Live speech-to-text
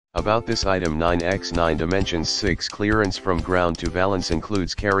About this item: 9x9 dimensions 6 clearance from ground to valance,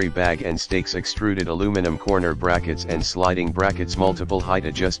 includes carry bag and stakes, extruded aluminum corner brackets and sliding brackets, multiple height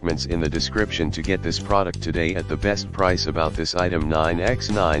adjustments in the description to get this product today at the best price. About this item: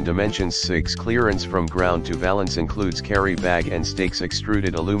 9x9 dimensions 6 clearance from ground to valance, includes carry bag and stakes,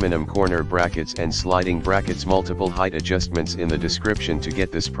 extruded aluminum corner brackets and sliding brackets, multiple height adjustments in the description to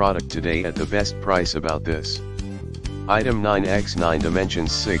get this product today at the best price. About this item: 9x9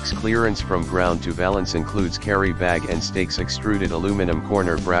 dimensions 6 clearance from ground to valance, includes carry bag and stakes, extruded aluminum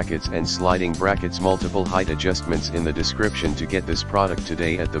corner brackets and sliding brackets, multiple height adjustments in the description to get this product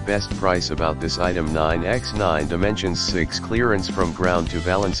today at the best price. About this item: 9x9 dimensions 6 clearance from ground to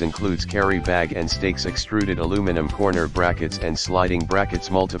valance, includes carry bag and stakes, extruded aluminum corner brackets and sliding brackets,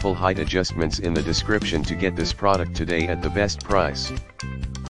 multiple height adjustments in the description to get this product today at the best price.